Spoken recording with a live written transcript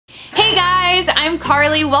I'm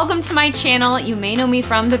Carly. Welcome to my channel. You may know me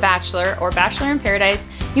from The Bachelor or Bachelor in Paradise.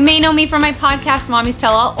 You may know me from my podcast, Mommy's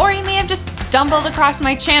Tell All, or you may have just stumbled across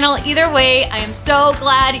my channel. Either way, I am so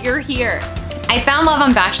glad you're here. I found love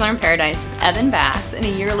on Bachelor in Paradise with Evan Bass, and a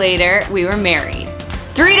year later, we were married.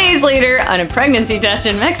 3 days later, on a pregnancy test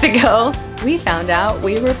in Mexico, we found out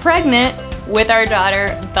we were pregnant with our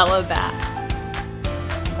daughter, Bella Bass.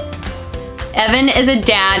 Evan is a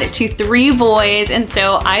dad to 3 boys, and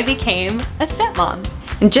so I became a stepmom.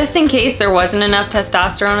 And just in case there wasn't enough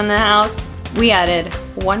testosterone in the house, we added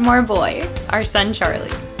one more boy, our son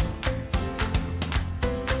Charlie.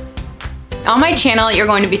 On my channel, you're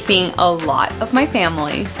going to be seeing a lot of my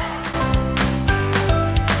family.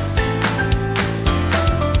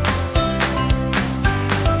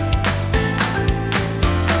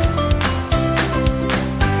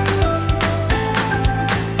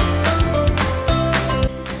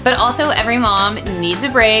 But also every mom needs a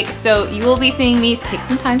break, so you will be seeing me take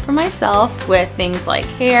some time for myself with things like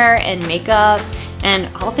hair and makeup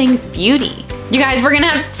and all things beauty. You guys, we're gonna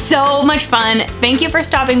have so much fun. Thank you for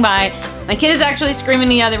stopping by. My kid is actually screaming in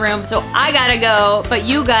the other room, so I gotta go, but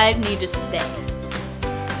you guys need to stay.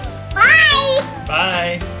 Bye!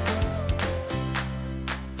 Bye!